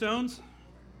Stones.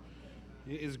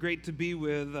 It is great to be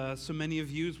with so many of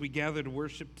you as we gather to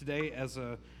worship today as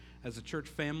a church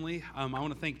family. I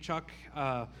want to thank Chuck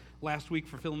last week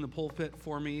for filling the pulpit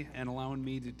for me and allowing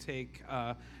me to take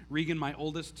Regan, my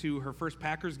oldest, to her first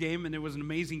Packers game, and it was an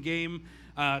amazing game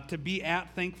to be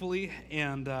at, thankfully,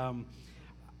 and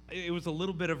it was a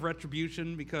little bit of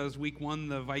retribution because week one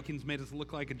the Vikings made us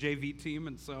look like a JV team,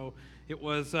 and so it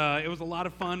was a lot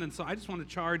of fun. And so I just want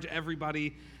to charge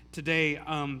everybody today.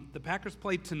 The Packers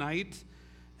play tonight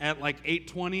at like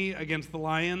 8:20 against the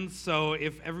Lions, so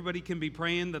if everybody can be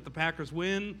praying that the Packers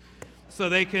win so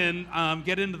they can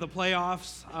get into the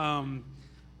playoffs,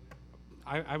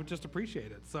 I would just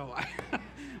appreciate it. So,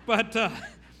 but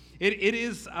it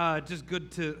is just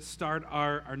good to start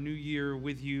our new year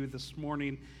with you this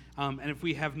morning. And if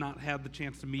we have not had the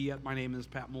chance to meet yet, my name is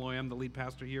Pat Malloy. I'm the lead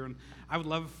pastor here, and I would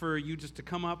love for you just to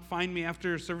come up, find me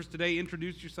after service today,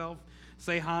 introduce yourself,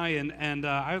 say hi, and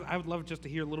I would love just to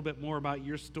hear a little bit more about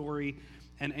your story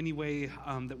and any way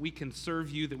that we can serve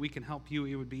you, that we can help you.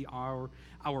 It would be our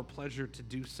pleasure to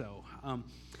do so.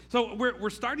 So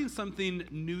we're starting something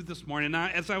new this morning. Now,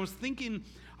 as I was thinking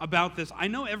about this, I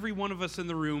know every one of us in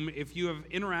the room, if you have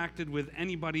interacted with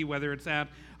anybody, whether it's at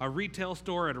a retail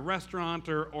store, at a restaurant,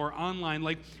 or online,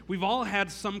 like we've all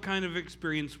had some kind of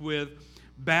experience with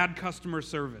bad customer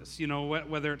service. You know,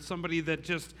 whether it's somebody that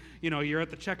just, you know, you're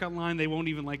at the checkout line, they won't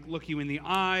even like look you in the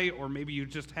eye, or maybe you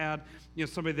just had, you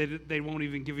know, somebody that they won't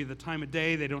even give you the time of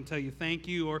day, they don't tell you thank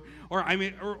you,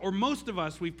 or most of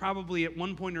us, we've probably at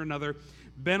one point or another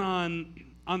been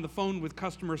on the phone with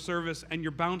customer service, and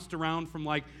you're bounced around from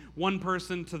like one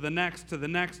person to the next, to the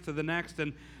next, to the next,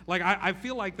 and like I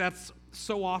feel like that's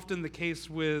so often the case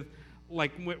with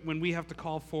like when we have to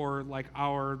call for like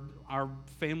our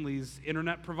family's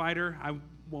internet provider. I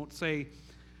won't say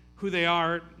who they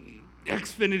are,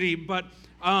 Xfinity, but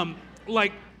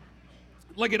like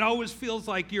it always feels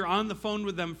like you're on the phone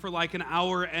with them for like an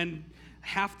hour, and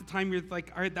half the time you're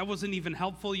like, all right, that wasn't even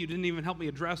helpful. You didn't even help me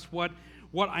address what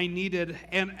I needed.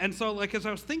 And so like as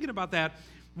I was thinking about that,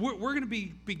 we're going to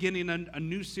be beginning a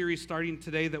new series starting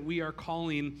today that we are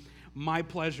calling My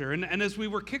Pleasure. And as we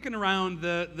were kicking around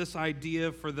this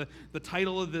idea for the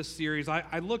title of this series,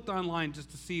 I looked online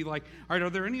just to see like, all right, are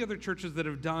there any other churches that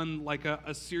have done like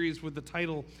a series with the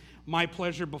title My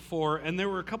Pleasure before? And there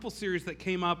were a couple series that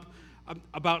came up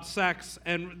about sex,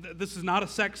 and this is not a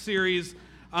sex series.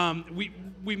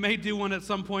 We may do one at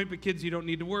some point, but kids, you don't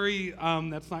need to worry.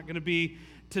 That's not going to be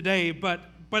today. But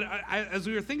as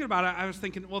we were thinking about it, I was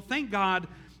thinking, well, thank God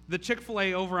the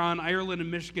Chick-fil-A over on Ireland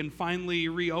and Michigan finally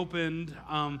reopened.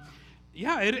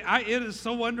 It is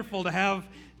so wonderful to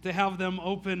have them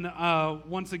open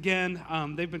once again.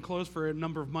 They've been closed for a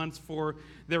number of months for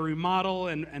their remodel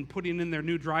and putting in their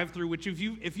new drive-through, which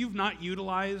if you've not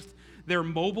utilized their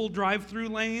mobile drive-through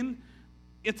lane,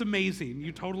 it's amazing.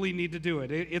 You totally need to do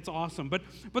it. It's awesome.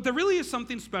 But there really is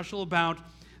something special about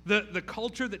the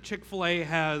culture that Chick-fil-A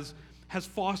has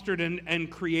fostered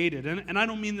and created. And I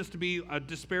don't mean this to be a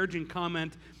disparaging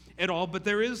comment at all, but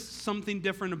there is something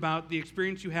different about the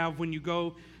experience you have when you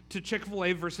go to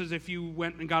Chick-fil-A versus if you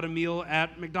went and got a meal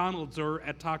at McDonald's or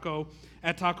at Taco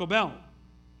Bell.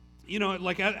 You know,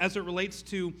 like as it relates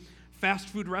to fast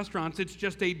food restaurants, it's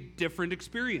just a different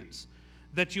experience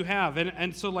that you have.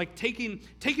 And so like taking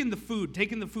the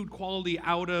food quality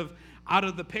out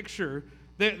of the picture,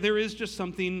 there is just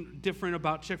something different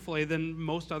about Chick-fil-A than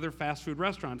most other fast food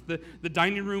restaurants. The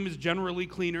dining room is generally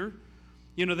cleaner.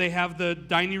 You know, they have the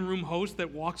dining room host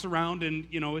that walks around and,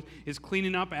 you know, is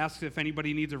cleaning up, asks if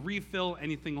anybody needs a refill,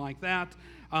 anything like that.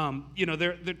 You know,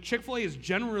 the Chick-fil-A is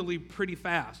generally pretty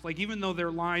fast. Like, even though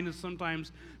their line is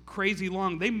sometimes crazy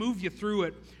long, they move you through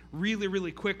it really,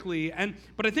 really quickly.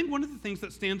 But I think one of the things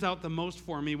that stands out the most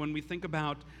for me when we think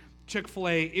about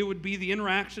Chick-fil-A, it would be the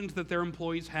interactions that their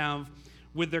employees have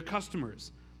with their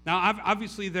customers. Now,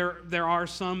 obviously, there are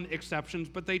some exceptions,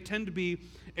 but they tend to be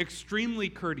extremely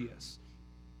courteous,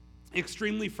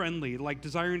 extremely friendly, like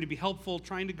desiring to be helpful,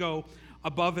 trying to go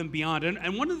above and beyond.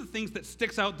 And one of the things that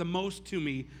sticks out the most to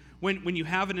me when you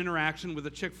have an interaction with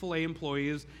a Chick-fil-A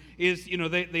employee is you know,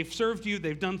 they've served you,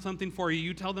 they've done something for you,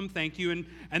 you tell them thank you,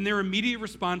 and their immediate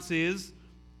response is,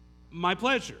 my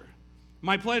pleasure.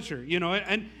 My pleasure, you know,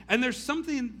 and there's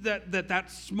something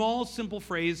that small, simple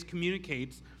phrase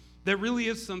communicates that really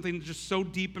is something just so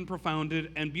deep and profound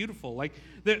and beautiful. Like,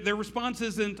 their response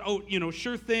isn't, oh, you know,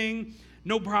 sure thing,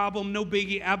 no problem, no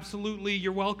biggie, absolutely,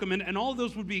 you're welcome, and all of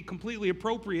those would be completely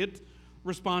appropriate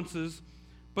responses,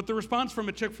 but the response from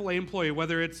a Chick-fil-A employee,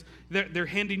 whether it's they're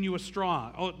handing you a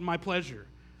straw, oh, my pleasure,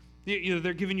 you know,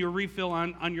 they're giving you a refill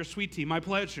on your sweet tea, my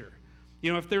pleasure.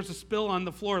 If there's a spill on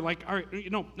the floor, like, all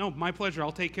right, no, my pleasure,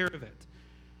 I'll take care of it.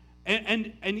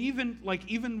 And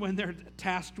even when they're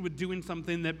tasked with doing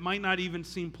something that might not even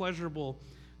seem pleasurable,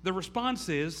 the response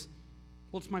is,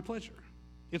 well, it's my pleasure.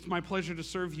 It's my pleasure to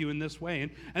serve you in this way.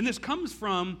 And this comes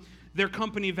from their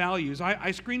company values.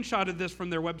 I screenshotted this from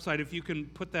their website. If you can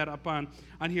put that up on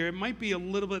here. It might be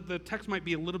the text might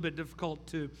be a little bit difficult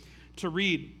to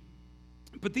read.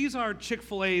 But these are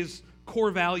Chick-fil-A's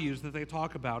core values that they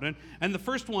talk about. And the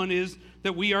first one is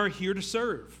that we are here to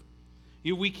serve.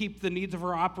 We keep the needs of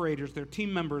our operators, their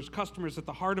team members, customers at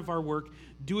the heart of our work,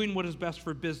 doing what is best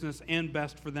for business and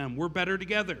best for them. We're better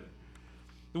together.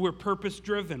 We're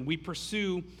purpose-driven. We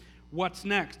pursue what's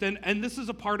next. And this is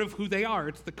a part of who they are.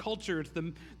 It's the culture. It's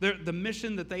the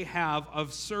mission that they have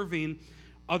of serving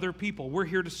other people. We're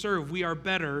here to serve. We are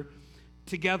better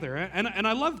together. And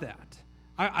I love that.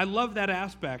 I love that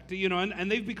aspect.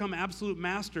 And they've become absolute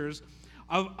masters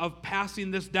of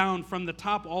passing this down from the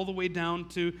top all the way down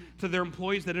to their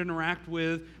employees that interact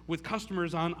with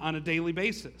customers on a daily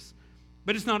basis.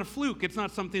 But it's not a fluke. It's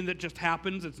not something that just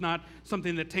happens. It's not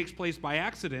something that takes place by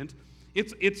accident.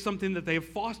 It's something that they've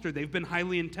fostered. They've been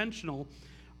highly intentional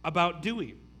about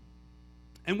doing.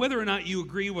 And whether or not you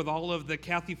agree with all of the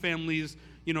Cathy family's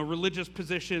religious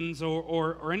positions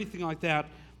or anything like that,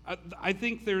 I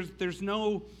think there's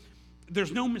no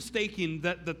mistaking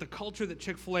that the culture that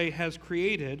Chick-fil-A has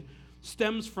created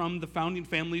stems from the founding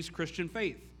family's Christian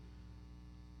faith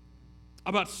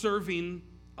about serving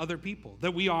other people,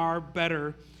 that we are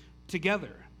better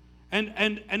together.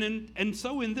 And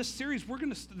so in this series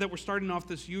that we're starting off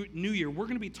this new year, we're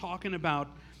going to be talking about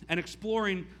and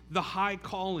exploring the high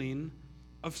calling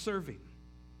of serving.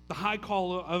 The high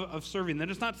call of serving.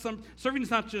 That serving is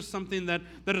not just something that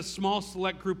a small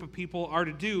select group of people are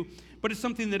to do, but it's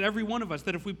something that every one of us,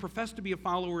 that if we profess to be a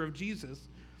follower of Jesus,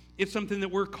 it's something that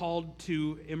we're called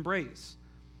to embrace.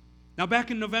 Now,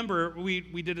 back in November,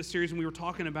 we did a series and we were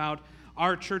talking about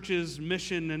our church's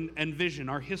mission and vision,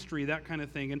 our history, that kind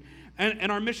of thing.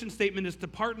 And our mission statement is to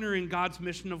partner in God's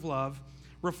mission of love,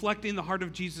 reflecting the heart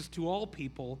of Jesus to all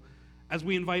people as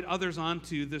we invite others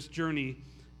onto this journey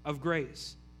of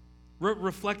grace.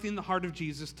 Reflecting the heart of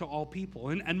Jesus to all people.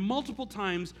 And multiple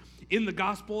times in the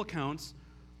gospel accounts,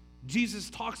 Jesus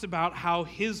talks about how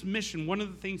his mission, one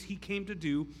of the things he came to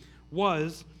do,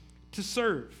 was to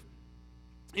serve.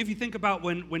 If you think about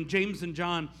when James and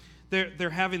John, they're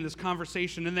having this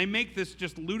conversation, and they make this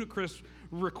just ludicrous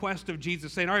request of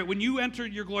Jesus, saying, all right, when you enter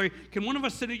your glory, can one of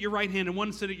us sit at your right hand and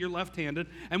one sit at your left hand?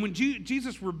 And when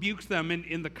Jesus rebukes them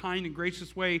in the kind and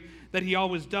gracious way that he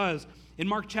always does, in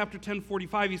Mark chapter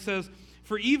 10:45, he says,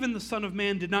 for even the Son of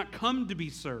Man did not come to be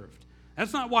served.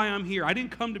 That's not why I'm here. I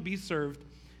didn't come to be served,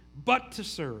 but to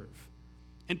serve,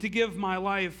 and to give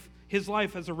his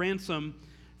life as a ransom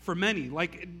for many.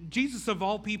 Like Jesus of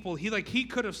all people, he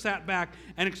could have sat back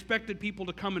and expected people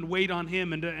to come and wait on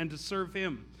him and to serve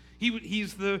him.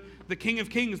 He's the King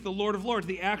of Kings, the Lord of Lords,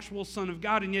 the actual Son of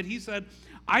God, and yet he said,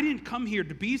 I didn't come here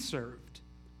to be served.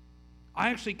 I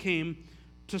actually came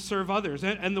to serve others.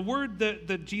 And the word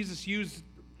that Jesus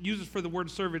uses for the word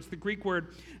serve, it's the Greek word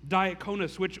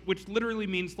diakonos, which literally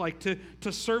means like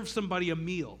to serve somebody a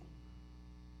meal,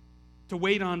 to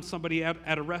wait on somebody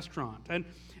at a restaurant.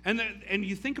 And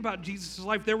you think about Jesus'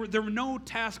 life, there were no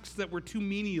tasks that were too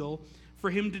menial for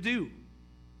him to do.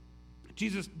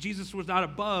 Jesus was not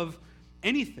above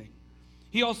anything.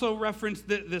 He also referenced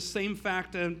this same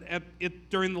fact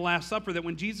during the Last Supper, that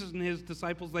when Jesus and his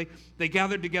disciples, they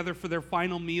gathered together for their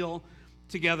final meal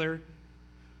together.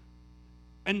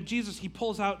 And Jesus, he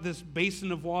pulls out this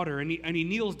basin of water, and he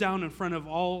kneels down in front of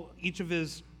each of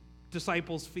his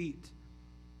disciples' feet.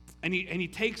 And he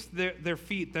takes their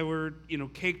feet that were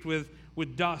caked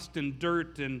with dust and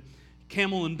dirt and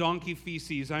camel and donkey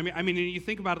feces. I mean, you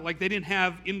think about it, like they didn't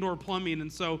have indoor plumbing,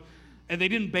 and they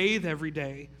didn't bathe every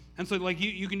day. And so like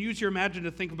you can use your imagination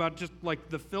to think about just like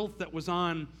the filth that was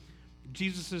on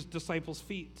Jesus' disciples'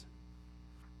 feet,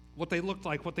 what they looked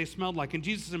like, what they smelled like. And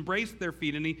Jesus embraced their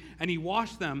feet and he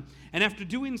washed them. And after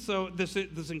doing so, this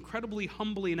incredibly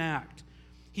humbling act,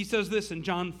 he says this in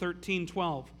John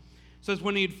 13:12. It says,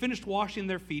 when he had finished washing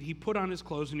their feet, he put on his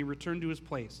clothes and he returned to his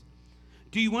place.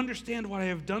 Do you understand what I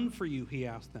have done for you? He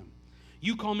asked them.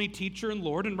 You call me teacher and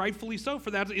Lord, and rightfully so, for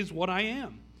that is what I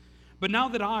am. But now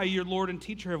that I, your Lord and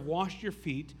teacher, have washed your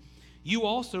feet, you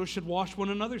also should wash one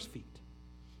another's feet.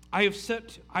 I have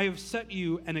set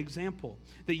you an example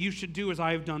that you should do as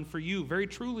I have done for you. Very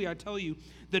truly, I tell you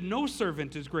that no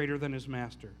servant is greater than his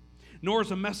master, nor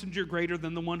is a messenger greater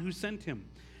than the one who sent him.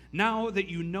 Now that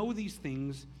you know these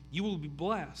things, you will be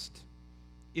blessed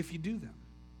if you do them.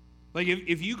 Like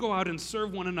if you go out and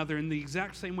serve one another in the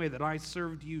exact same way that I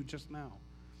served you just now,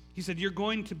 he said, you're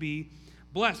going to be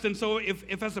blessed. And so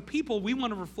if as a people we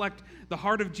want to reflect the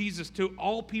heart of Jesus to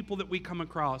all people that we come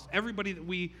across, everybody that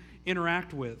we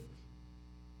interact with,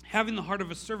 having the heart of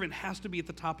a servant has to be at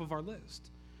the top of our list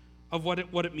of what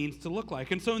it means to look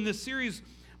like. And so in this series,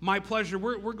 My Pleasure,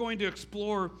 we're going to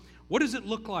explore what does it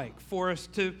look like for us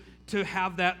to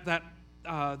have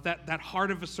that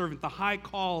heart of a servant, the high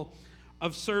call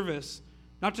of service,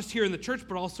 not just here in the church,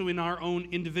 but also in our own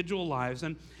individual lives.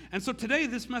 And so today,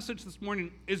 this message this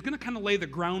morning is going to kind of lay the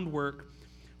groundwork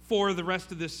for the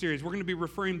rest of this series. We're going to be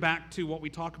referring back to what we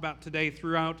talk about today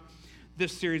throughout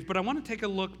this series. But I want to take a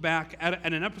look back at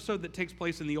an episode that takes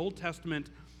place in the Old Testament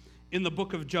in the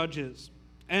book of Judges.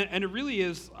 And it really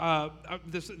is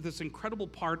this incredible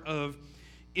part of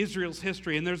Israel's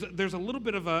history. And there's a little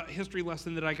bit of a history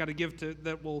lesson that I got to give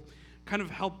that will kind of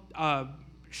help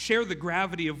share the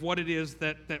gravity of what it is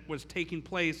that was taking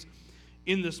place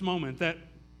in this moment. That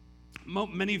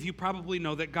many of you probably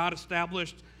know that God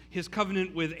established his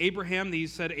covenant with Abraham. He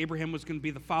said Abraham was going to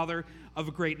be the father of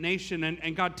a great nation.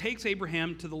 And God takes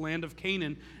Abraham to the land of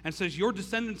Canaan and says, your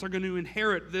descendants are going to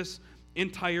inherit this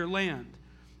entire land.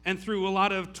 And through a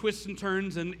lot of twists and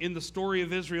turns in the story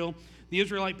of Israel, the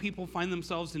Israelite people find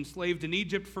themselves enslaved in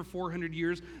Egypt for 400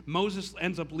 years. Moses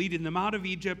ends up leading them out of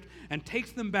Egypt and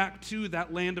takes them back to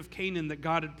that land of Canaan that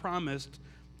God had promised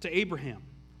to Abraham.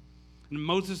 And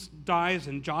Moses dies,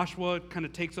 and Joshua kind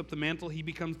of takes up the mantle. He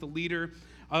becomes the leader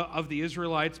of the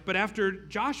Israelites. But after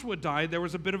Joshua died, there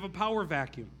was a bit of a power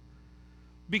vacuum,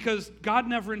 because God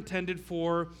never intended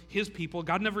for his people,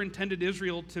 God never intended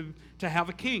Israel to have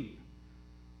a king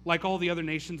like all the other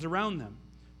nations around them.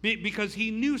 Because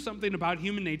he knew something about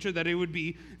human nature, that it would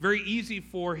be very easy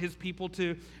for his people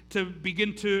to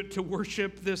begin to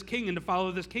worship this king and to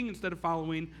follow this king instead of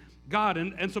following God.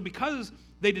 And so because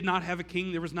they did not have a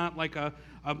king, there was not like a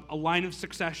line of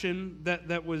succession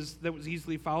that was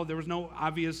easily followed. There was no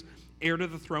obvious heir to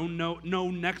the throne,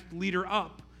 no next leader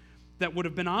up that would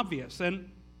have been obvious.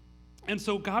 And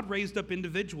so God raised up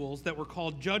individuals that were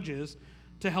called judges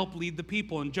to help lead the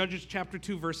people. In Judges chapter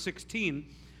 2, verse 16,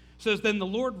 says, then the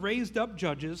Lord raised up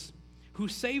judges who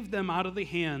saved them out of the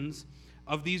hands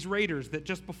of these raiders. That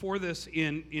just before this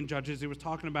in Judges, it was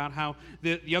talking about how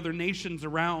the other nations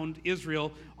around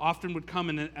Israel often would come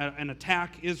and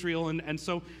attack Israel. And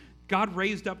so God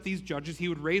raised up these judges. He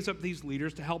would raise up these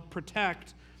leaders to help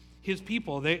protect his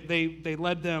people. They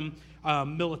led them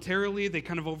militarily. They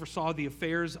kind of oversaw the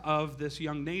affairs of this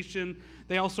young nation.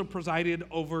 They also presided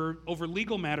over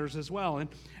legal matters as well.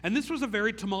 And this was a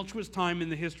very tumultuous time in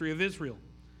the history of Israel,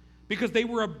 because they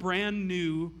were a brand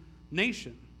new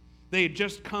nation. They had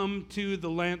just come to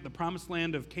the promised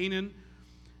land of Canaan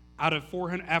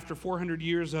after 400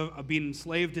 years of being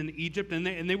enslaved in Egypt.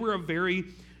 And they were a very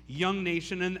young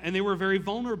nation, and they were very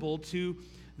vulnerable to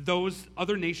those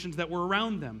other nations that were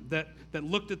around them, that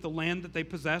looked at the land that they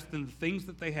possessed and the things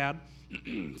that they had,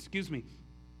 excuse me,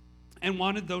 and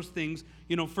wanted those things,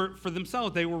 for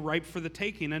themselves. They were ripe for the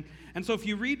taking. And so if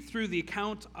you read through the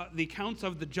accounts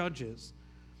of the Judges,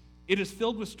 it is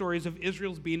filled with stories of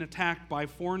Israel's being attacked by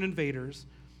foreign invaders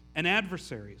and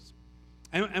adversaries.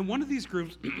 And one of these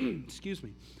groups, excuse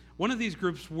me, one of these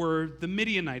groups were the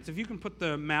Midianites. If you can put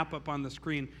the map up on the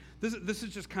screen, this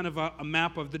is just kind of a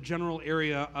map of the general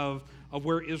area of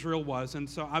where Israel was. And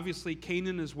so obviously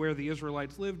Canaan is where the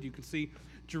Israelites lived. You can see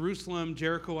Jerusalem,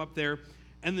 Jericho up there.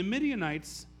 And the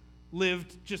Midianites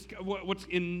lived just what's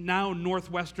in now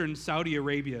northwestern Saudi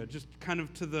Arabia, just kind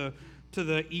of to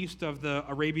the east of the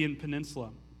Arabian Peninsula.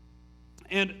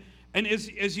 And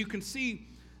as you can see,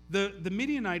 the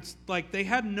Midianites, they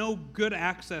had no good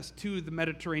access to the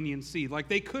Mediterranean Sea.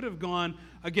 They could have gone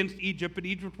against Egypt, but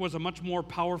Egypt was a much more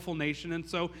powerful nation, and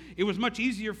so it was much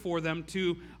easier for them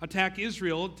to attack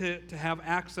Israel, to have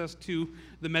access to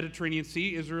the Mediterranean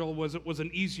Sea. Israel was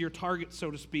an easier target, so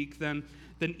to speak, than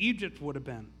Egypt would have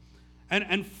been.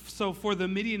 And so for the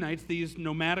Midianites, these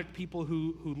nomadic people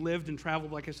who lived and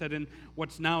traveled, like I said, in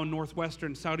what's now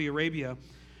northwestern Saudi Arabia,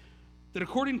 that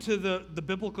according to the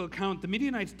biblical account, the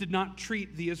Midianites did not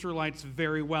treat the Israelites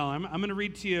very well. I'm going to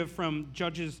read to you from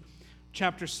Judges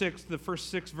chapter 6, the first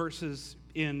 6 verses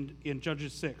in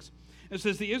Judges 6. It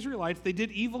says, the Israelites, they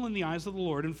did evil in the eyes of the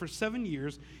Lord, and for 7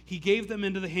 years he gave them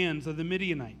into the hands of the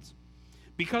Midianites.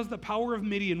 Because the power of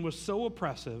Midian was so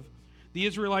oppressive, the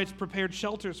Israelites prepared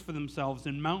shelters for themselves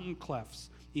in mountain clefts,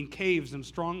 in caves and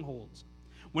strongholds.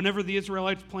 Whenever the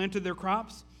Israelites planted their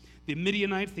crops, the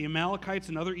Midianites, the Amalekites,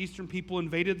 and other eastern people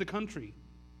invaded the country.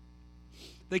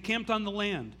 They camped on the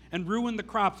land and ruined the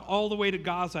crops all the way to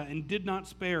Gaza and did not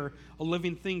spare a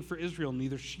living thing for Israel,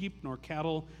 neither sheep nor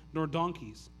cattle nor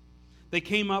donkeys. They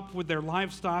came up with their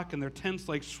livestock and their tents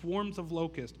like swarms of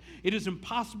locusts. It is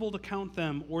impossible to count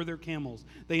them or their camels.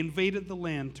 They invaded the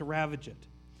land to ravage it.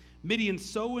 Midian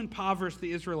so impoverished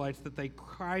the Israelites that they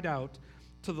cried out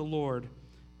to the Lord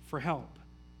for help.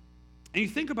 And you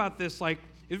think about this, like,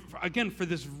 again, for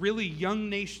this really young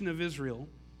nation of Israel,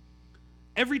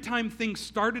 every time things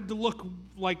started to look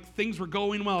like things were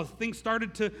going well, things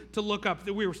started to look up,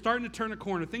 that we were starting to turn a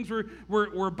corner, things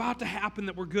were about to happen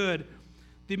that were good,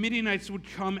 the Midianites would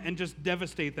come and just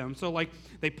devastate them. So, like,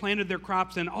 they planted their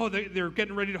crops, and they're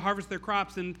getting ready to harvest their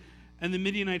crops, and the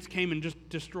Midianites came and just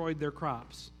destroyed their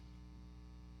crops.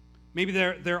 Maybe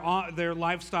their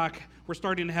livestock were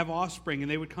starting to have offspring, and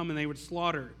they would come and they would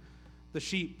slaughter the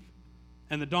sheep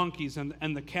and the donkeys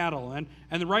and the cattle. And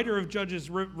the writer of Judges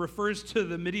refers to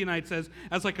the Midianites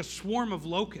as like a swarm of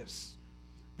locusts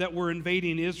that were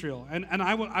invading Israel. And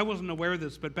I wasn't aware of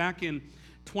this, but back in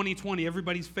 2020,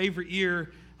 everybody's favorite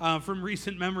year from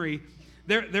recent memory,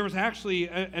 there was actually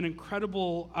an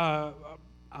incredible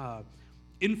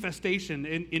infestation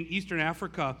in Eastern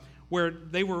Africa where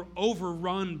they were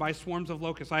overrun by swarms of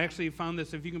locusts. I actually found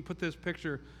this, if you can put this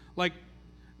picture,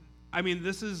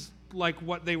 this is like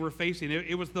what they were facing.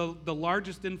 It was the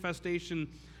largest infestation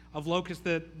of locusts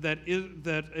that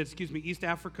East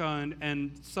Africa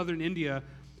and southern India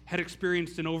had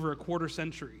experienced in over a quarter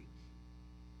century.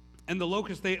 And the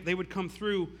locusts, they would come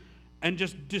through and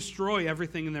just destroy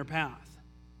everything in their path.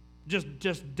 Just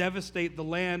devastate the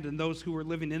land and those who were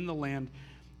living in the land.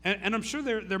 And I'm sure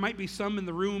there might be some in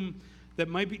the room that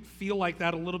might feel like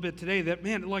that a little bit today, that,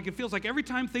 man, like it feels like every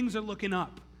time things are looking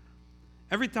up,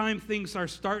 every time things are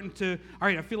starting to, all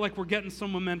right, I feel like we're getting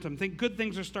some momentum, good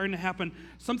things are starting to happen,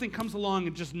 something comes along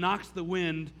and just knocks the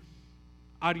wind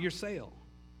out of your sail.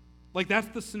 Like, that's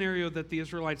the scenario that the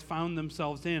Israelites found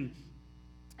themselves in.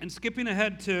 And skipping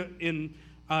ahead in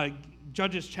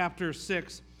Judges chapter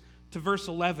 6 to verse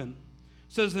 11,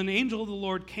 says, an angel of the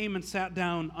Lord came and sat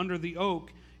down under the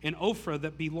oak in Ophrah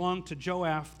that belonged to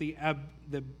Joash the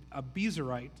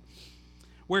Abiezrite,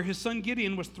 where his son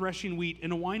Gideon was threshing wheat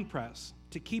in a winepress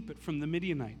to keep it from the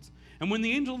Midianites. And when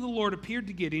the angel of the Lord appeared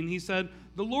to Gideon, he said,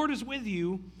 the Lord is with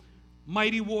you,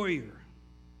 mighty warrior.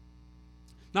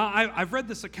 Now, I've read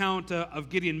this account of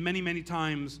Gideon many, many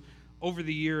times over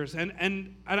the years,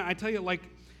 and I tell you, like,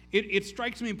 it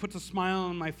strikes me and puts a smile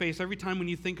on my face every time when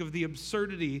you think of the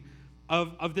absurdity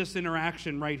of this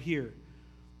interaction right here.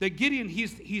 That Gideon,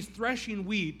 he's threshing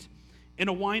wheat in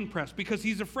a wine press because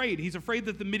he's afraid. He's afraid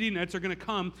that the Midianites are going to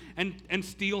come and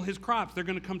steal his crops. They're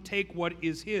going to come take what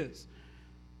is his.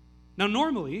 Now,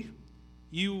 normally,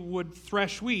 you would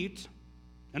thresh wheat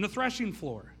in a threshing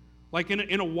floor, like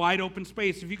in a wide open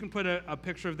space. If you can put a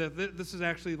picture of that, this is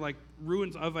actually like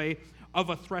ruins of a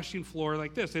threshing floor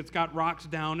like this. It's got rocks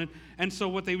down, and so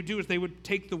what they would do is they would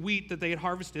take the wheat that they had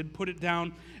harvested, put it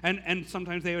down, and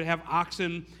sometimes they would have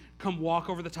oxen come walk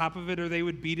over the top of it, or they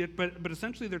would beat it, but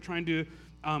essentially they're trying to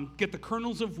get the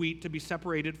kernels of wheat to be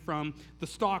separated from the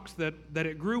stalks that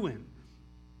it grew in.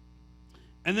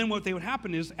 And then what they would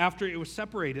happen is, after it was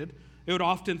separated, they would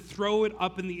often throw it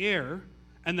up in the air,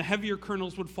 and the heavier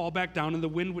kernels would fall back down, and the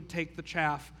wind would take the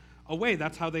chaff away.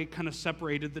 That's how they kind of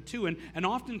separated the two. And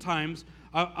oftentimes,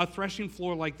 a threshing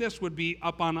floor like this would be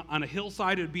up on a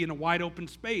hillside. It would be in a wide open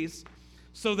space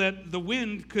so that the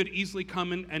wind could easily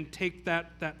come in and take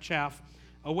that chaff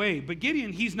away. But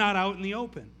Gideon, he's not out in the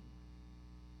open.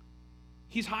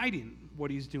 He's hiding what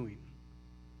he's doing.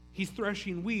 He's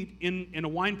threshing wheat in a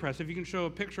wine press. If you can show a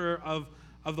picture of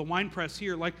the wine press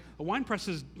here, like a wine press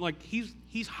is like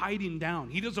he's hiding down.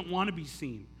 He doesn't want to be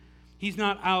seen. He's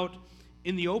not out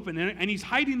in the open, and he's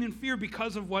hiding in fear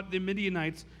because of what the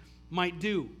Midianites might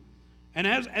do. And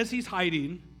as he's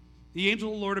hiding, the angel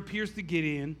of the Lord appears to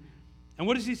Gideon, and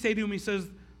what does he say to him? He says,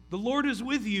 the Lord is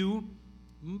with you,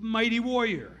 mighty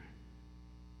warrior.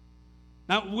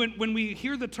 Now, when we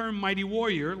hear the term mighty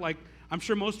warrior, like I'm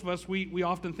sure most of us, we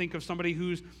often think of somebody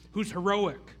who's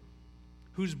heroic,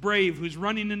 who's brave, who's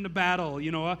running into battle,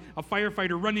 a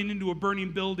firefighter running into a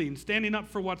burning building, standing up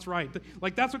for what's right.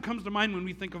 Like, that's what comes to mind when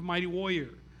we think of mighty warrior.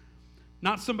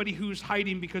 Not somebody who's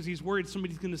hiding because he's worried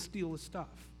somebody's going to steal his stuff.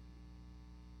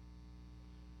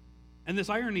 And this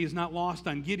irony is not lost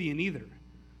on Gideon either,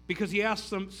 because he asks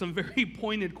some very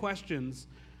pointed questions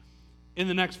in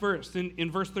the next verse.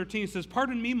 In verse 13, he says,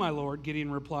 pardon me, my Lord,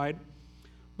 Gideon replied,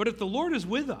 but if the Lord is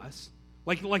with us,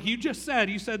 like you just said,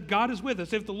 you said God is with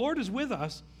us. If the Lord is with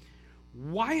us,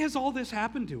 why has all this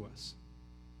happened to us?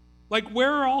 Like,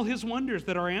 where are all his wonders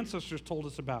that our ancestors told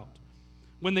us about?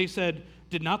 when they said,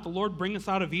 "Did not the Lord bring us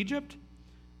out of Egypt?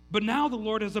 But now the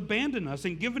Lord has abandoned us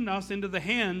and given us into the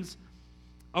hands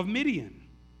of Midian."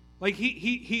 Like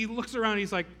he looks around,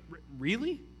 he's like,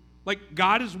 really? Like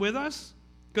God is with us?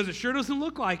 Because it sure doesn't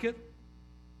look like it.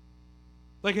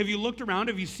 Like, have you looked around?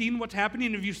 Have you seen what's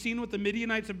happening? Have you seen what the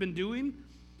Midianites have been doing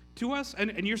to us?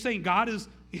 And you're saying God is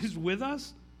with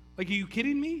us? Like, are you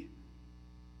kidding me?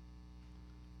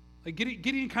 Like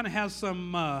Gideon kind of has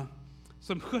some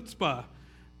chutzpah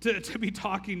to be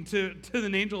talking to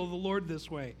an angel of the Lord this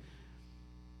way.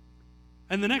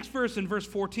 And the next verse, in verse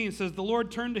 14, says, "The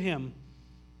Lord turned to him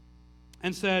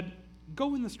and said,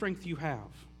 'Go in the strength you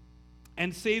have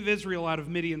and save Israel out of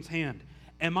Midian's hand.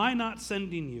 Am I not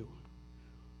sending you?'"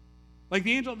 Like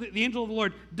the angel of the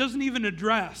Lord doesn't even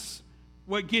address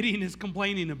what Gideon is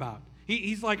complaining about.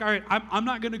 He's like, "All right, I'm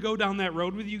not going to go down that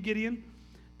road with you, Gideon,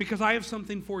 because I have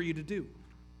something for you to do."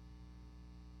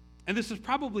 And this is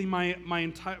probably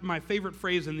my favorite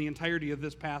phrase in the entirety of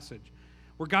this passage,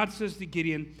 where God says to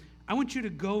Gideon, "I want you to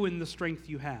go in the strength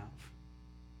you have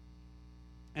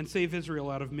and save Israel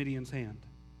out of Midian's hand."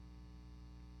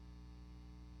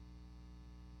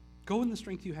 Go in the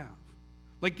strength you have.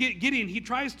 Like Gideon, he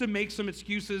tries to make some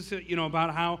excuses,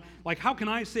 about how can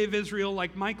I save Israel?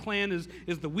 Like my clan is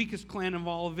the weakest clan of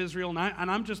all of Israel, and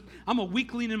I'm a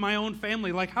weakling in my own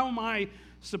family. Like how am I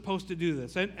supposed to do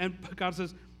this? And God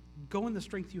says, go in the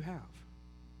strength you have.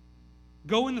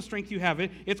 Go in the strength you have.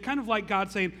 It's kind of like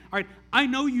God saying, all right, I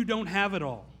know you don't have it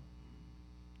all.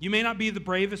 You may not be the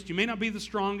bravest, you may not be the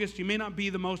strongest, you may not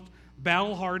be the most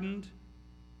battle-hardened,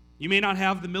 you may not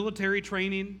have the military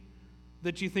training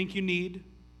that you think you need.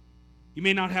 You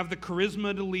may not have the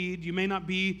charisma to lead. You may not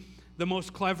be the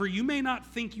most clever. You may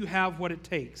not think you have what it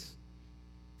takes.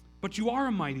 But you are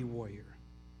a mighty warrior.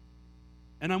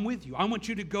 And I'm with you. I want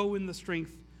you to go in the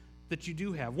strength that you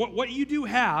do have. What you do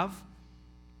have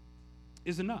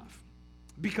is enough,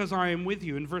 because I am with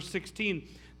you. In verse 16,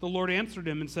 the Lord answered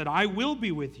him and said, "I will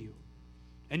be with you,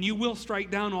 and you will strike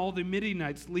down all the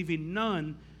Midianites, leaving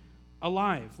none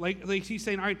alive." Like he's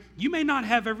saying, all right, you may not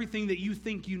have everything that you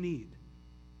think you need.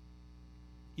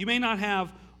 You may not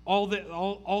have all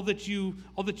that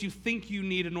you think you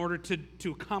need in order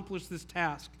to accomplish this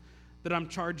task that I'm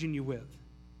charging you with.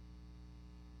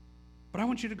 But I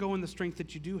want you to go in the strength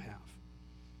that you do have.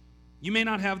 You may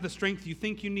not have the strength you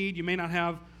think you need. You may not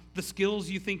have the skills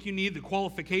you think you need, the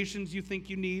qualifications you think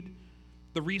you need,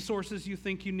 the resources you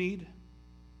think you need.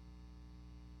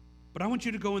 But I want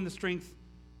you to go in the strength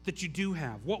that you do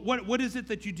have. What is it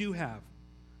that you do have?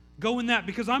 Go in that,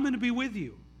 because I'm going to be with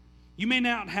you. You may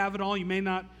not have it all, you may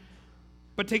not,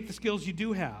 but take the skills you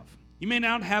do have. You may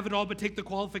not have it all, but take the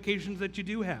qualifications that you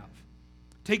do have.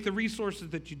 Take the resources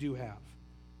that you do have.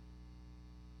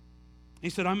 He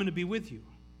said, I'm going to be with you,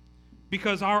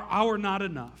 because our not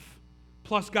enough,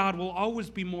 plus God will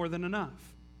always be more than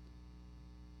enough.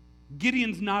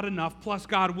 Gideon's not enough, plus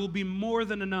God will be more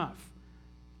than enough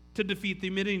to defeat the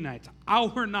Midianites.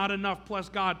 Our not enough plus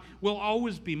God will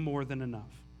always be more than enough.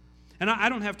 And I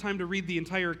don't have time to read the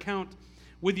entire account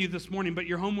with you this morning, but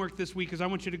your homework this week is I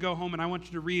want you to go home and I want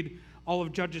you to read all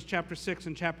of Judges chapter 6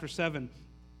 and chapter 7.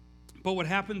 But what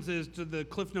happens is, to the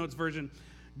Cliff Notes version,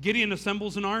 Gideon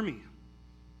assembles an army.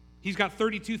 He's got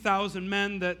 32,000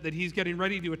 men that he's getting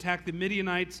ready to attack the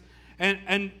Midianites,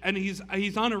 and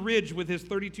he's on a ridge with his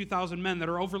 32,000 men that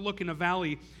are overlooking a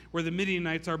valley where the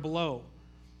Midianites are below.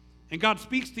 And God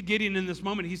speaks to Gideon in this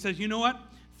moment. He says, you know what?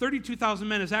 32,000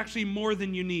 men is actually more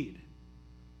than you need.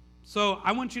 So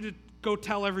I want you to go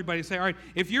tell everybody, say, all right,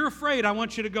 if you're afraid, I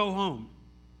want you to go home.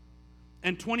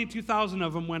 And 22,000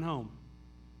 of them went home,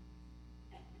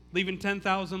 leaving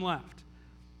 10,000 left.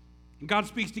 And God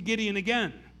speaks to Gideon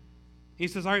again. He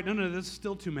says, all right, no, this is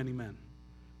still too many men.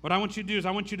 What I want you to do is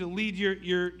I want you to lead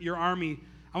your army.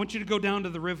 I want you to go down to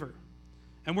the river.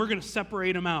 And we're going to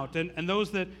separate them out. And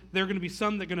those that, there are going to be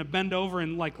some that are going to bend over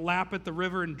and like lap at the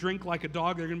river and drink like a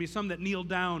dog. There are going to be some that kneel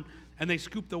down and they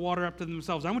scoop the water up to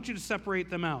themselves. I want you to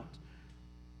separate them out.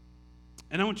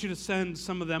 And I want you to send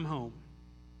some of them home.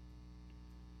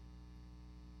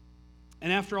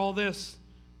 And after all this,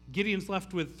 Gideon's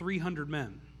left with 300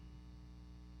 men.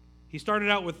 He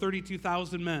started out with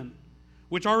 32,000 men,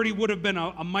 which already would have been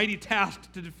a mighty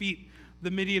task to defeat the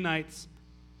Midianites.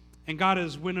 And God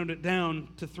has winnowed it down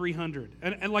to 300.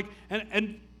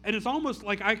 And it's almost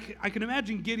like I can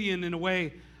imagine Gideon in a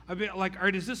way, a bit like, all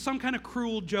right, is this some kind of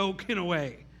cruel joke in a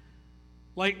way?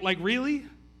 Like really?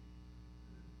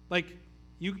 Like,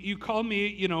 you call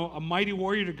me, a mighty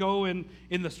warrior to go in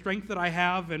the strength that I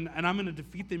have, and I'm going to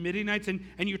defeat the Midianites, and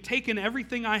you're taking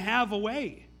everything I have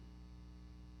away.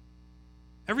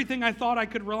 Everything I thought I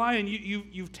could rely on,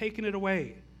 you've taken it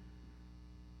away.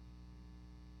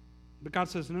 But God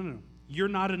says, no. You're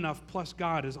not enough, plus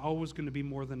God is always going to be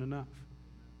more than enough.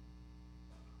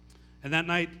 And that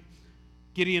night,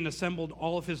 Gideon assembled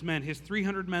all of his men, his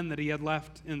 300 men that he had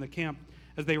left in the camp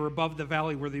as they were above the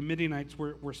valley where the Midianites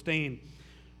were staying.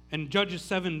 And Judges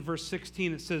 7, verse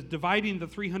 16, it says, dividing the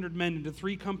 300 men into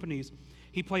 3 companies,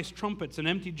 he placed trumpets and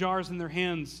empty jars in their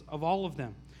hands of all of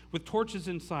them, with torches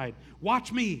inside.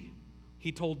 Watch me,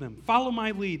 he told them. Follow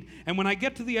my lead. And when I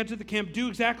get to the edge of the camp, do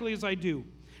exactly as I do.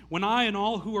 When I and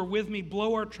all who are with me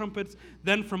blow our trumpets,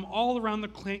 then from all around the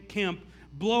camp,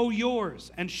 blow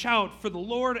yours and shout for the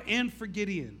Lord and for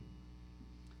Gideon.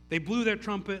 They blew their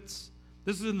trumpets.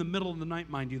 This is in the middle of the night,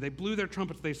 mind you. They blew their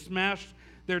trumpets. They smashed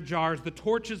their jars. The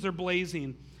torches are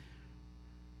blazing.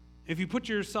 If you put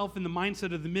yourself in the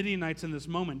mindset of the Midianites in this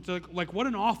moment, like what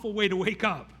an awful way to wake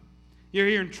up. You're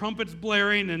hearing trumpets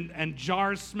blaring and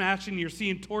jars smashing. You're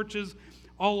seeing torches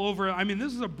all over. I mean,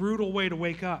 this is a brutal way to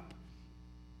wake up.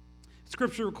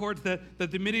 Scripture records that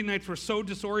the Midianites were so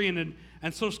disoriented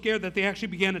and so scared that they actually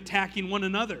began attacking one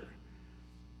another.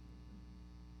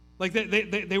 Like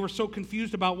they were so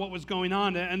confused about what was going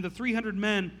on. And the 300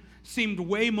 men seemed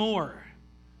way more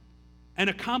and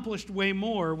accomplished way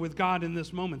more with God in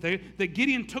this moment. That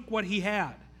Gideon took what he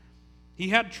had. He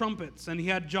had trumpets, and he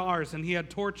had jars, and he had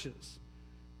torches.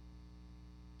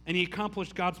 And he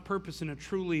accomplished God's purpose in a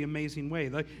truly amazing way.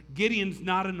 Like Gideon's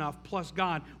not enough, plus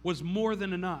God was more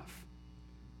than enough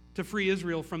to free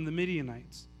Israel from the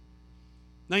Midianites.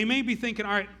 Now you may be thinking,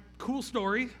 all right, cool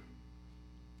story.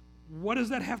 What does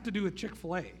that have to do with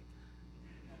Chick-fil-A?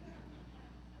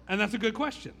 And that's a good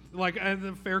question, like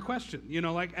a fair question,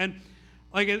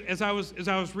 as I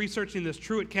was researching this,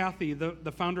 Truett Cathy,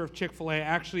 the founder of Chick-fil-A,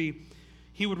 actually,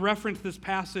 he would reference this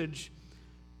passage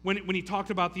when he talked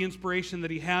about the inspiration that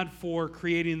he had for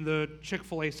creating the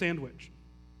Chick-fil-A sandwich.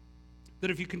 That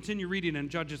if you continue reading in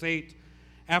Judges 8,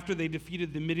 after they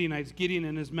defeated the Midianites, Gideon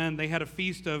and his men, they had a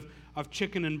feast of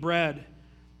chicken and bread.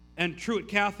 And Truett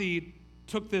Cathy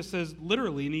took this as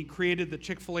literally, and he created the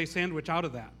Chick-fil-A sandwich out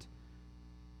of that.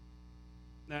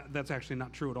 That's actually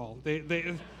not true at all. They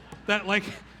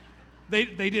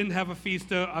didn't have a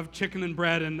feast of chicken and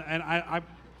bread, and I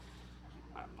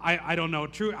don't know.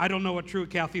 I don't know what Truett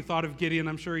Cathy thought of Gideon.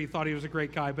 I'm sure he thought he was a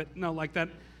great guy, but no, like that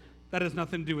has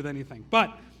nothing to do with anything.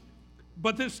 But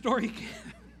this story,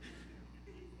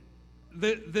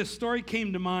 this story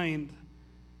came to mind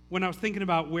when I was thinking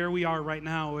about where we are right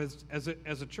now as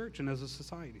a church and as a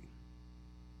society,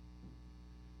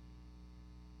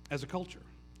 as a culture.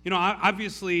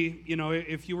 Obviously,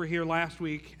 if you were here last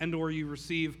week and/or you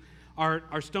receive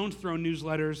our Stones Throw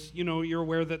newsletters, you're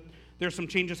aware that there's some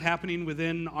changes happening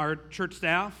within our church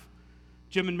staff.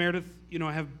 Jim and Meredith,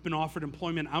 have been offered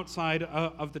employment outside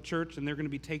of the church, and they're going to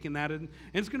be taking that in. And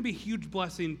it's going to be a huge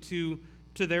blessing to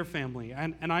their family.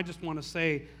 And I just want to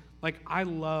say, I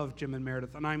love Jim and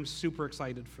Meredith, and I'm super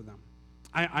excited for them.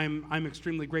 I'm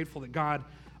extremely grateful that God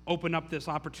opened up this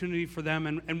opportunity for them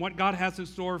and what God has in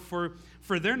store for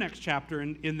their next chapter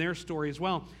in their story as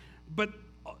well. But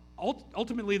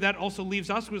ultimately, that also leaves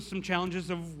us with some challenges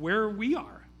of where we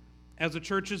are as a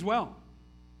church as well.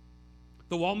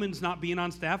 The Waldmans not being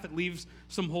on staff, it leaves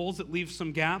some holes, it leaves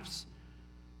some gaps.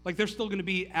 They're still going to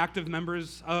be active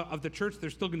members of the church.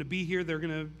 They're still going to be here. They're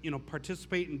going to,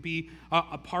 participate and be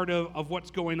a part of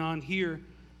what's going on here.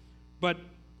 But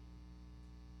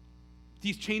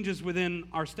these changes within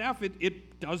our staff,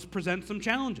 it does present some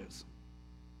challenges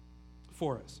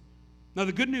for us. Now,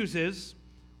 the good news is,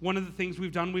 one of the things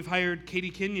we've done, we've hired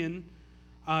Katie Kenyon.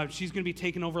 She's going to be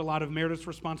taking over a lot of Meredith's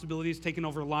responsibilities, taking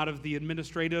over a lot of the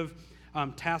administrative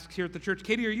tasks here at the church.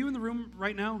 Katie, are you in the room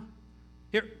right now?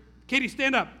 Here. Katie,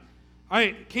 stand up. All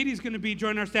right, Katie's going to be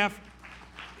joining our staff.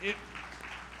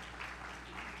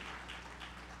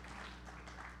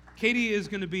 Katie is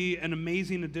going to be an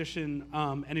amazing addition,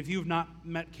 and if you have not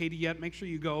met Katie yet, make sure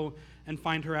you go and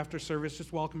find her after service.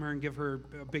 Just welcome her and give her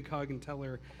a big hug and tell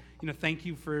her, thank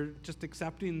you for just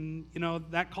accepting,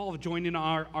 that call of joining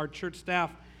our church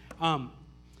staff.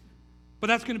 But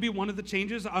that's going to be one of the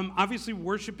changes. Obviously,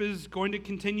 worship is going to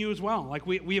continue as well.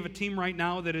 We have a team right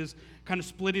now that is kind of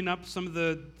splitting up some of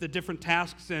the different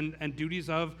tasks and duties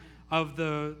of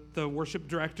the worship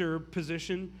director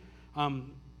position.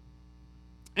 And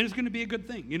it's going to be a good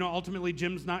thing. Ultimately,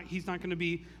 he's not going to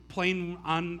be playing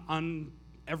on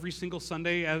every single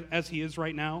Sunday as he is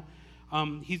right now.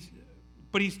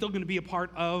 But he's still going to be a part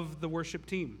of the worship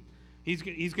team. He's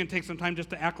going to take some time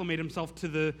just to acclimate himself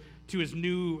to his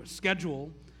new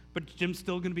schedule, but Jim's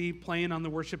still going to be playing on the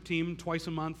worship team twice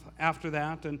a month after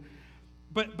that.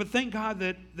 But thank God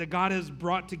that God has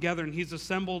brought together and he's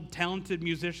assembled talented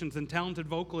musicians and talented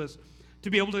vocalists to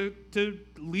be able to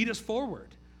lead us forward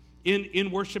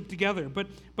in worship together.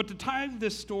 But to tie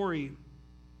this story,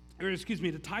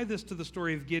 to tie this to the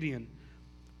story of Gideon,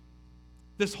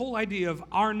 this whole idea of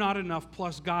our not enough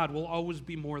plus God will always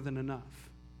be more than enough.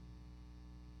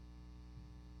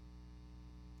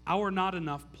 Our not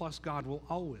enough plus God will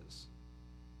always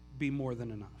be more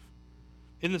than enough.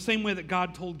 In the same way that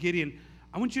God told Gideon,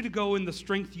 I want you to go in the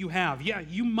strength you have. Yeah,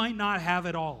 you might not have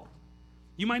it all.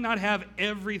 You might not have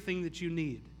everything that you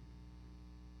need.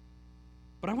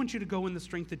 But I want you to go in the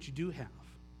strength that you do have.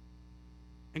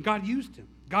 And God used him.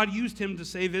 God used him to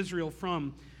save Israel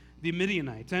from the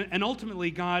Midianites. And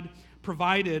ultimately, God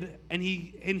provided, and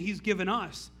he's given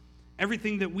us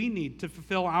everything that we need to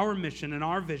fulfill our mission and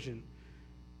our vision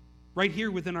right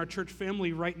here within our church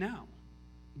family right now.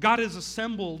 God has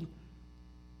assembled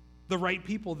the right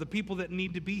people, the people that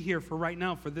need to be here for right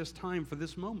now, for this time, for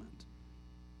this moment.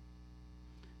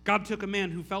 God took a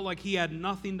man who felt like he had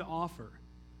nothing to offer,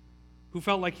 who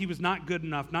felt like he was not good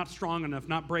enough, not strong enough,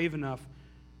 not brave enough,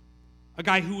 a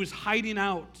guy who was hiding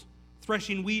out,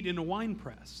 threshing wheat in a wine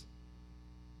press.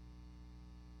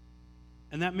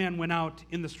 And that man went out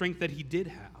in the strength that he did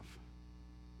have.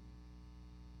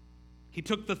 He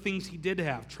took the things he did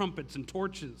have, trumpets and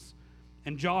torches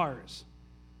and jars,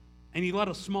 and he led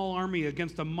a small army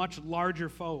against a much larger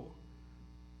foe.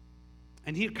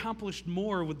 And he accomplished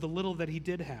more with the little that he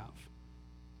did have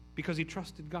because he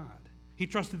trusted God. He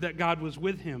trusted that God was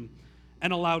with him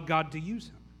and allowed God to use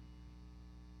him.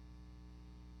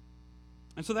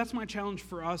 And so that's my challenge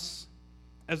for us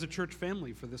as a church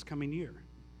family for this coming year.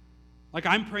 Like,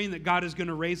 I'm praying that God is going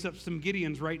to raise up some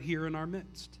Gideons right here in our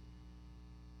midst.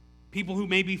 People who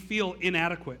maybe feel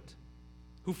inadequate,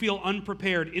 who feel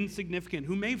unprepared, insignificant,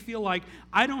 who may feel like,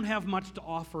 I don't have much to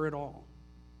offer at all.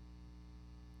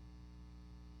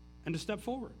 And to step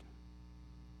forward,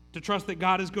 to trust that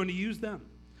God is going to use them,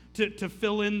 to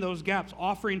fill in those gaps,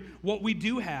 offering what we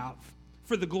do have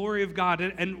for the glory of God,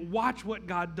 and watch what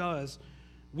God does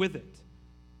with it.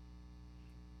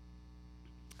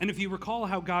 And if you recall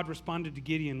how God responded to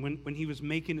Gideon when he was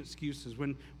making excuses,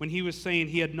 when he was saying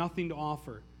he had nothing to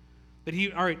offer, that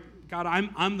all right, God,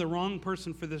 I'm the wrong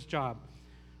person for this job.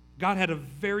 God had a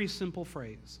very simple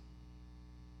phrase.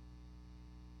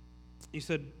 He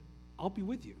said, I'll be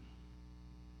with you.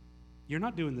 You're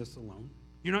not doing this alone.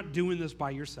 You're not doing this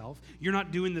by yourself. You're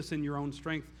not doing this in your own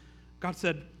strength. God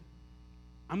said,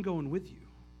 I'm going with you.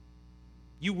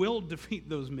 You will defeat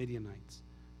those Midianites.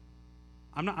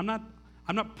 I'm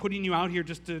not putting you out here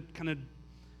just to kind of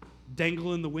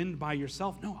dangle in the wind by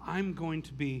yourself. No, I'm going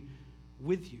to be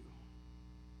with you.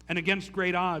 And against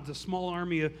great odds, a small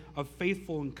army of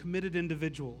faithful and committed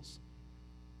individuals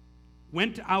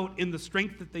went out in the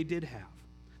strength that they did have.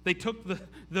 They took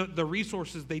the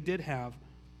resources they did have,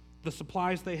 the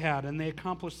supplies they had, and they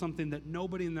accomplished something that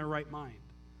nobody in their right mind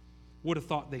would have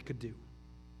thought they could do.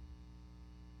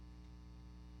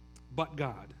 But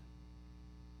God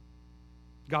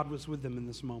was with them in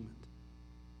this moment.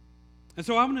 And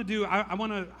so I want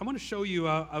to show you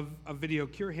a video.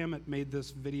 Keir Hammett made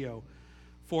this video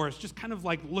for us, just kind of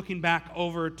like looking back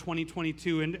over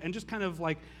 2022 and just kind of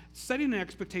like setting an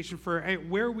expectation for, hey,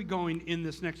 where are we going in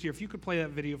this next year? If you could play that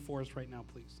video for us right now,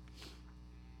 please.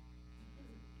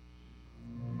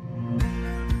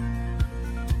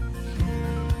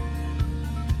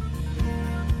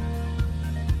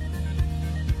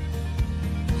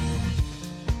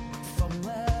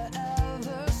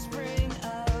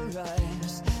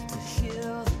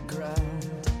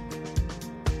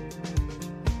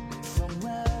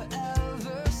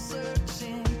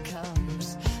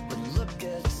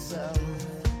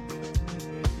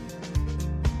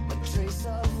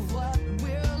 Of what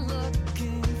we're looking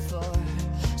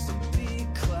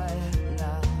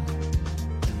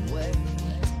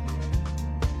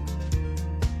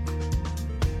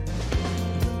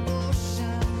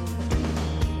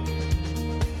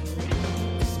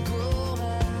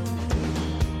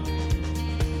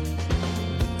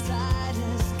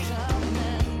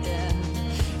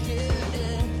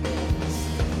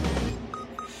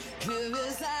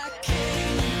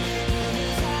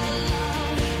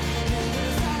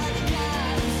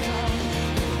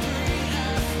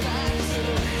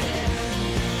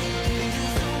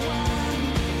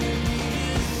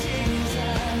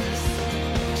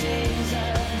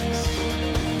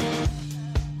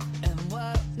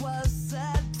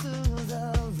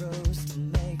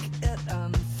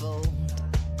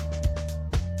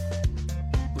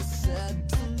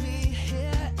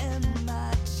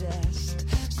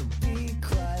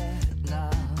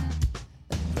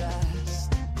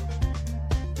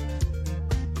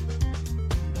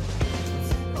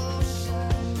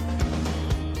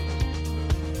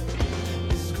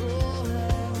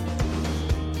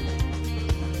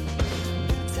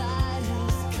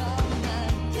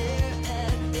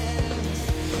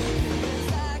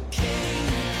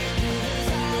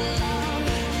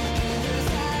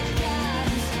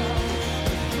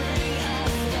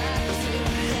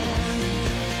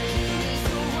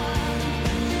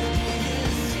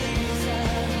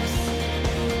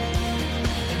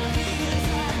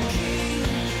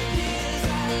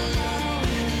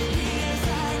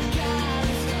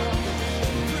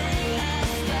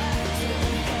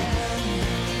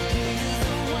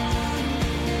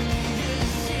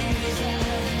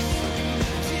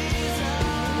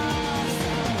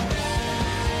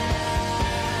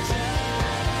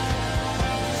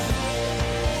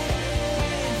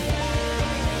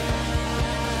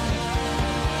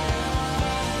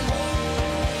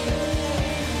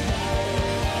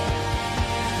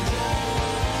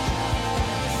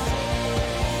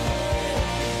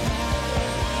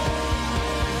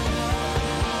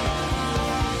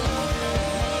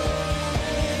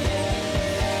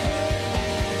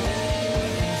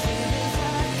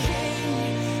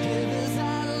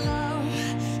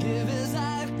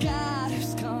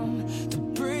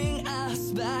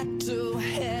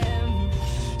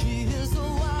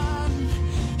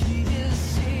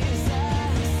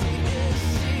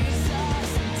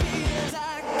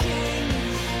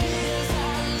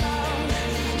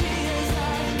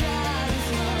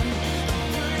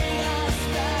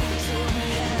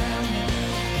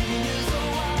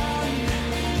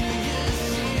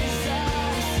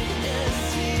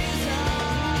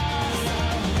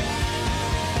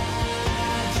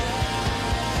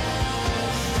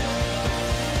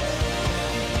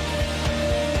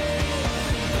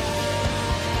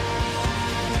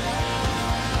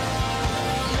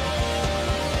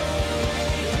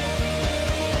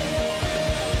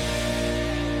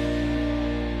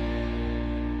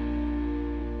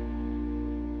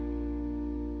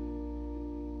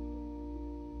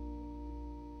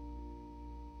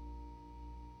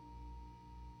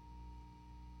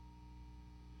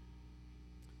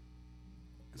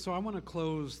So I want to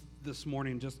close this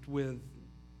morning just with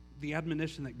the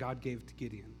admonition that God gave to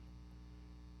Gideon.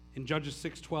 In Judges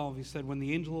 6:12, he said, when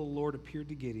the angel of the Lord appeared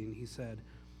to Gideon, he said,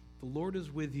 the Lord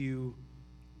is with you,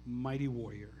 mighty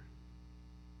warrior.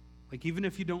 Like, even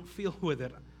if you don't feel with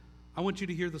it, I want you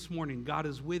to hear this morning, God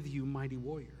is with you, mighty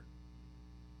warrior.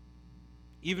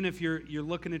 Even if you're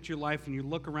looking at your life and you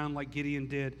look around like Gideon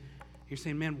did, you're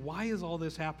saying, man, why is all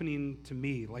this happening to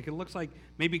me? Like, it looks like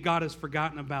maybe God has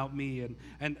forgotten about me.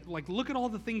 And like, look at all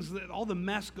the things, all the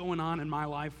mess going on in my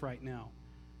life right now.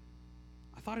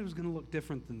 I thought it was going to look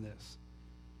different than this.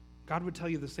 God would tell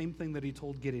you the same thing that he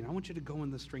told Gideon. I want you to go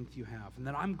in the strength you have, and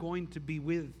that I'm going to be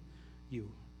with you.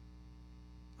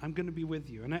 I'm going to be with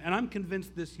you. And I'm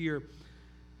convinced this year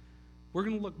we're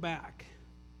going to look back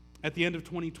at the end of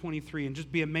 2023 and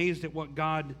just be amazed at what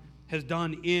God has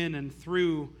done in and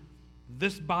through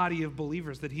this body of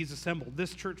believers that he's assembled,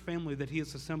 this church family that he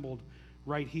has assembled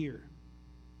right here.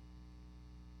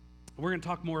 We're going to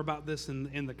talk more about this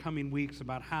in the coming weeks,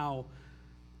 about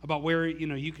where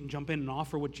you can jump in and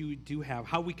offer what you do have,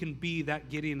 how we can be that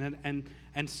Gideon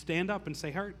and stand up and say,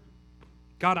 hey,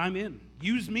 God, I'm in.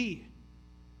 Use me.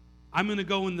 I'm going to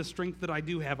go in the strength that I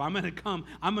do have. I'm going to come.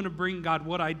 I'm going to bring, God,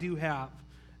 what I do have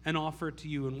and offer it to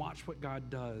you and watch what God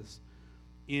does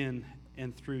in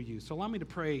and through you. So allow me to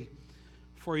pray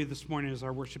for you this morning as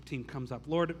our worship team comes up.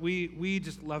 Lord, we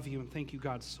just love you and thank you,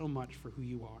 God, so much for who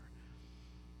you are.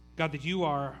 God, that you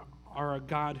are a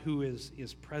God who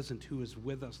is present, who is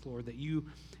with us, Lord, that you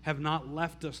have not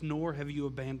left us, nor have you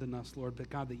abandoned us, Lord,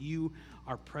 but God, that you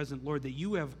are present, Lord, that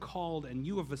you have called and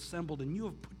you have assembled and you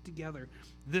have put together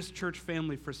this church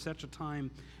family for such a time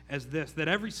as this, that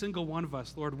every single one of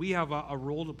us, Lord, we have a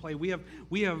role to play. We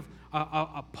have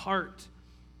a part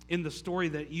in the story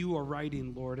that you are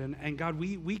writing, Lord. And God,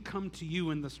 we come to you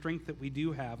in the strength that we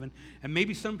do have. And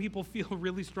maybe some people feel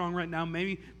really strong right now.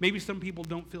 Maybe some people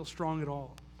don't feel strong at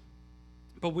all.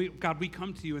 But God, we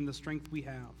come to you in the strength we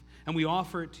have. And we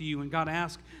offer it to you. And God,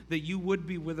 ask that you would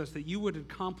be with us, that you would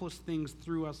accomplish things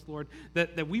through us, Lord,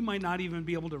 that we might not even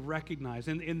be able to recognize.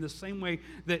 And in the same way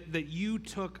that you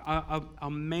took a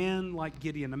man like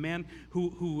Gideon, a man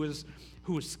who was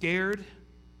scared,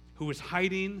 who was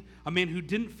hiding, a man who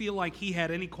didn't feel like he had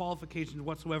any qualifications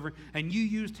whatsoever, and you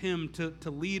used him to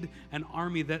lead an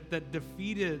army that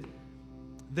defeated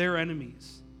their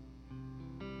enemies.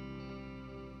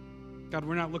 God,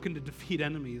 we're not looking to defeat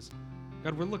enemies.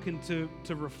 God, we're looking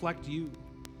to reflect you,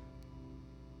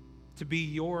 to be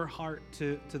your heart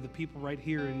to the people right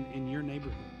here in your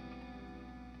neighborhood.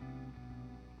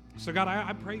 So God,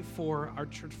 I pray for our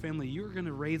church family. You're going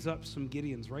to raise up some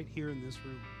Gideons right here in this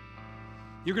room.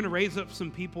 You're going to raise up some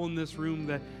people in this room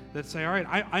that say, all right,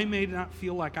 I may not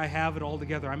feel like I have it all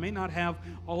together. I may not have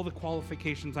all the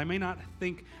qualifications. I may not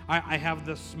think I have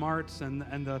the smarts and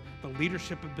the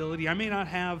leadership ability. I may not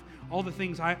have all the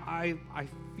things I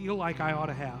feel like I ought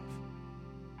to have.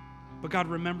 But God,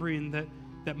 remembering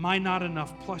that my not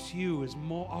enough plus you is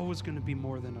always going to be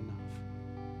more than enough.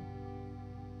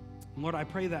 And Lord, I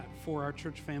pray that for our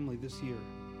church family this year.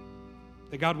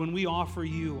 That God, when we offer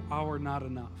you our not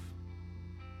enough,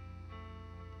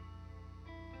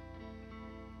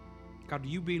 God,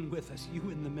 you being with us, you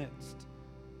in the midst,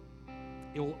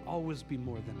 it will always be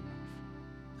more than enough.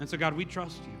 And so, God, we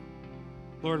trust you.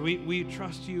 Lord, we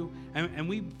trust you, and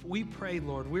we pray,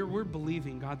 Lord, we're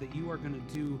believing, God, that you are going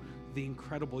to do the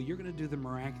incredible. You're going to do the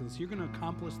miraculous. You're going to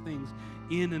accomplish things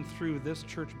in and through this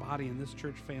church body and this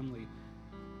church family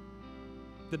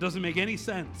that doesn't make any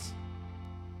sense.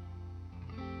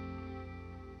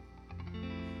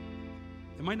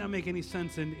 It might not make any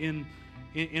sense in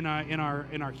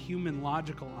our human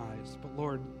logical eyes, but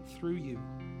Lord, through you,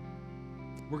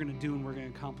 we're going to do and we're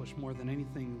going to accomplish more than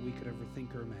anything we could ever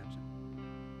think or imagine.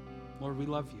 Lord, we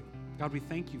love you. God, we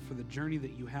thank you for the journey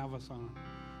that you have us on,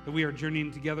 that we are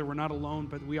journeying together. We're not alone,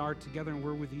 but we are together and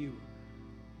we're with you.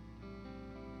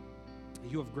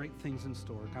 You have great things in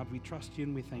store. God, we trust you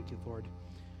and we thank you, Lord.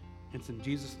 It's in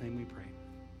Jesus' name we pray.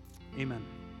 Amen.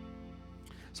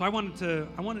 So I wanted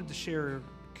to share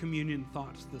communion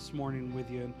thoughts this morning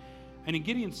with you. And in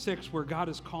Gideon 6, where God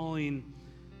is calling,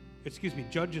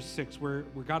 Judges 6, where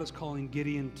God is calling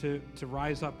Gideon to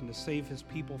rise up and to save his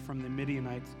people from the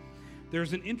Midianites,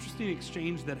 there's an interesting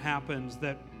exchange that happens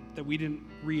that we didn't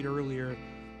read earlier,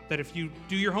 that if you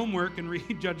do your homework and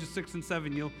read Judges 6 and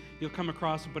 7, you'll come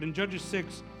across it. But in Judges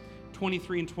 6,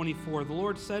 23 and 24, the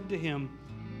Lord said to him,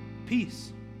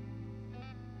 peace.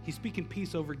 He's speaking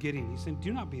peace over Gideon. He's saying,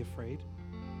 do not be afraid.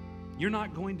 You're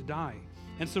not going to die.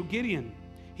 And so Gideon,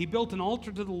 he built an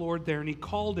altar to the Lord there, and he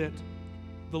called it,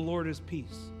 the Lord is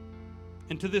Peace.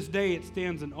 And to this day it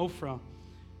stands in Ophrah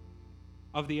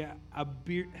of the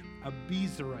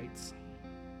Abiezrites.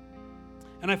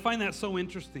 And I find that so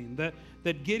interesting,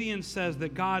 that Gideon says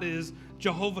that God is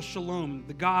Jehovah Shalom,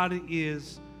 the God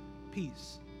is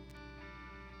peace.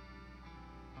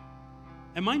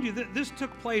 And mind you, this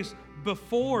took place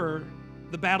before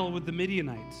the battle with the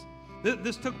Midianites.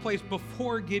 This took place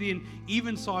before Gideon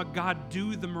even saw God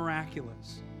do the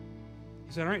miraculous.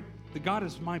 He said, all right, the God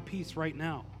is my peace right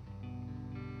now.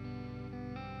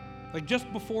 Like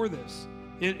just before this,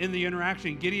 in the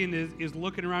interaction, Gideon is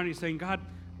looking around and he's saying, God,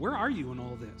 where are you in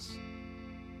all this?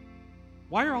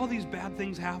 Why are all these bad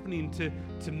things happening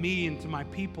to me and to my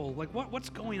people? Like, what's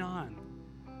going on?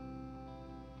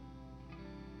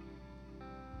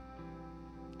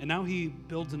 And now he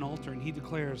builds an altar and he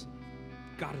declares,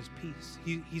 God is peace.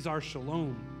 He's our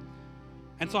shalom.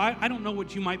 And so I don't know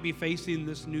what you might be facing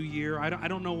this new year. I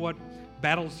don't know what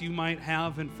battles you might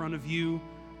have in front of you.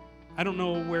 I don't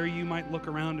know where you might look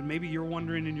around and maybe you're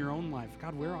wondering in your own life,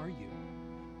 God, where are you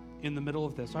in the middle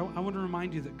of this? I want to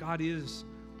remind you that God is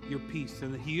your peace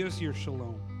and that he is your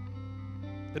shalom.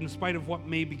 That in spite of what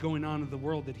may be going on in the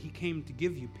world, that he came to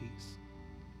give you peace.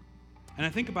 And I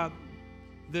think about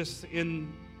this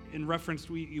in reference,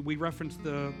 we referenced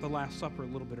the Last Supper a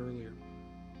little bit earlier.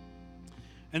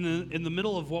 And in the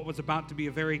middle of what was about to be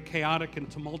a very chaotic and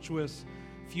tumultuous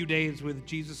few days with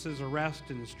Jesus' arrest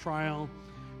and his trial,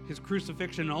 his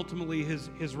crucifixion, and ultimately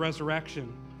his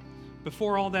resurrection,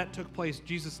 before all that took place,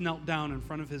 Jesus knelt down in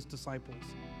front of his disciples.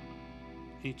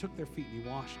 And he took their feet and he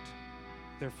washed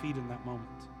their feet in that moment.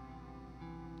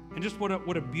 And just what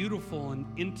a beautiful and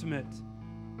intimate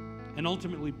and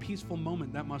ultimately peaceful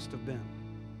moment that must have been.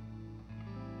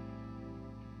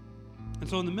 And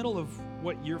so in the middle of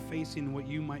what you're facing and what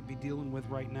you might be dealing with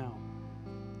right now,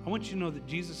 I want you to know that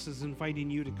Jesus is inviting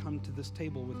you to come to this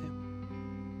table with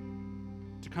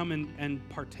him, to come and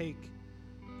partake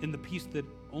in the peace that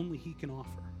only he can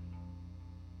offer.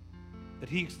 That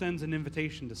he extends an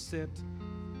invitation to sit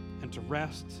and to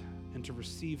rest and to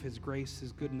receive his grace,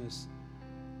 his goodness,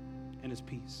 and his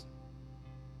peace.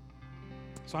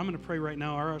 So I'm going to pray right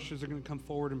now. Our ushers are going to come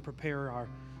forward and prepare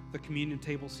the communion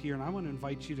tables here, and I want to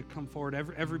invite you to come forward.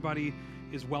 Everybody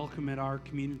is welcome at our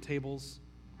communion tables.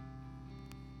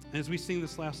 And as we sing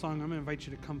this last song, I'm going to invite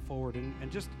you to come forward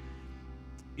and just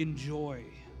enjoy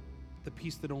the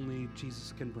peace that only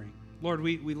Jesus can bring. Lord,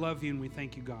 we love you and we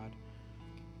thank you, God.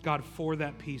 God, for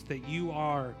that peace, that you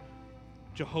are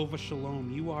Jehovah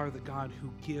Shalom. You are the God who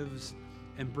gives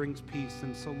and brings peace.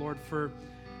 And so, Lord, for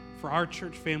our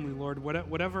church family, Lord,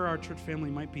 whatever our church family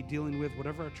might be dealing with,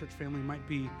 whatever our church family might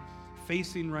be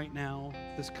facing right now,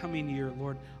 this coming year,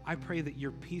 Lord, I pray that your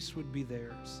peace would be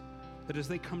theirs. That as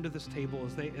they come to this table,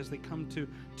 as they come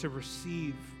to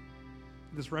receive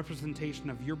this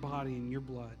representation of your body and your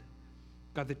blood,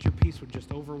 God, that your peace would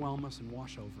just overwhelm us and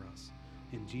wash over us.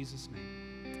 In Jesus'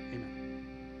 name, amen.